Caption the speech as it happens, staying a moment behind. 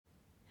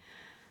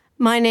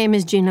My name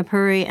is Gina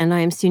Puri, and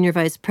I am Senior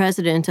Vice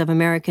President of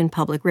American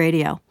Public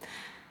Radio.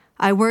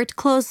 I worked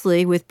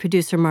closely with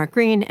producer Mark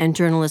Green and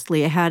journalist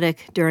Leah Haddock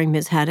during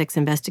Ms. Haddock's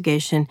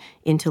investigation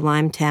into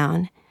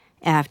Limetown.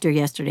 After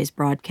yesterday's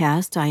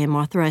broadcast, I am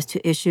authorized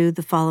to issue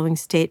the following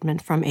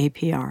statement from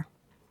APR.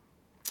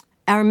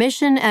 Our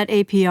mission at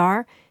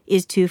APR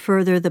is to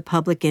further the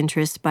public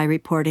interest by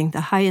reporting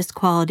the highest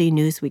quality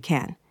news we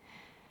can.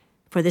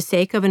 For the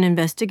sake of an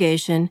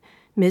investigation,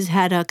 Ms.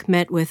 Haddock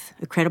met with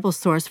a credible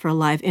source for a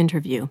live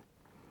interview.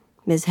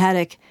 Ms.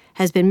 Haddock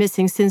has been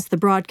missing since the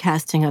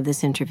broadcasting of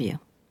this interview.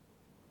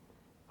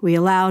 We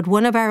allowed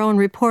one of our own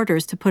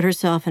reporters to put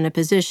herself in a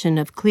position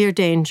of clear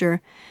danger,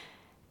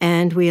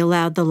 and we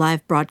allowed the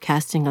live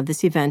broadcasting of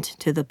this event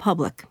to the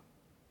public.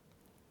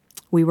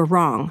 We were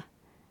wrong,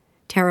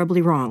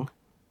 terribly wrong.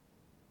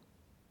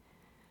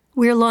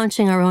 We're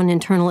launching our own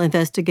internal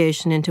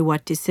investigation into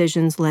what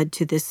decisions led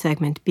to this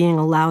segment being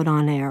allowed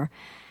on air,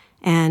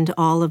 and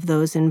all of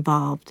those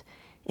involved,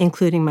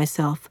 including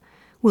myself,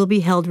 will be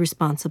held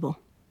responsible.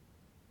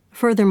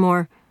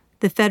 Furthermore,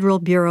 the Federal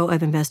Bureau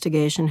of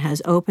Investigation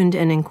has opened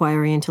an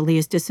inquiry into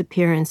Leah's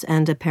disappearance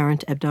and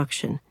apparent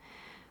abduction.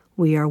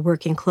 We are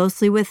working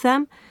closely with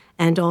them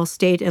and all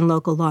state and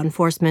local law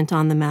enforcement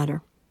on the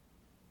matter.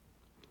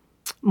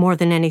 More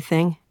than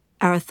anything,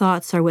 our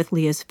thoughts are with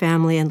Leah's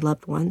family and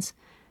loved ones,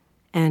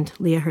 and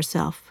Leah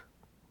herself.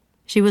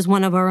 She was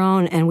one of our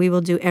own, and we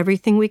will do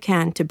everything we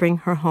can to bring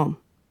her home.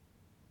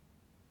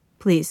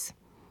 Please,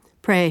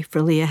 pray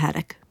for Leah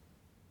Haddock.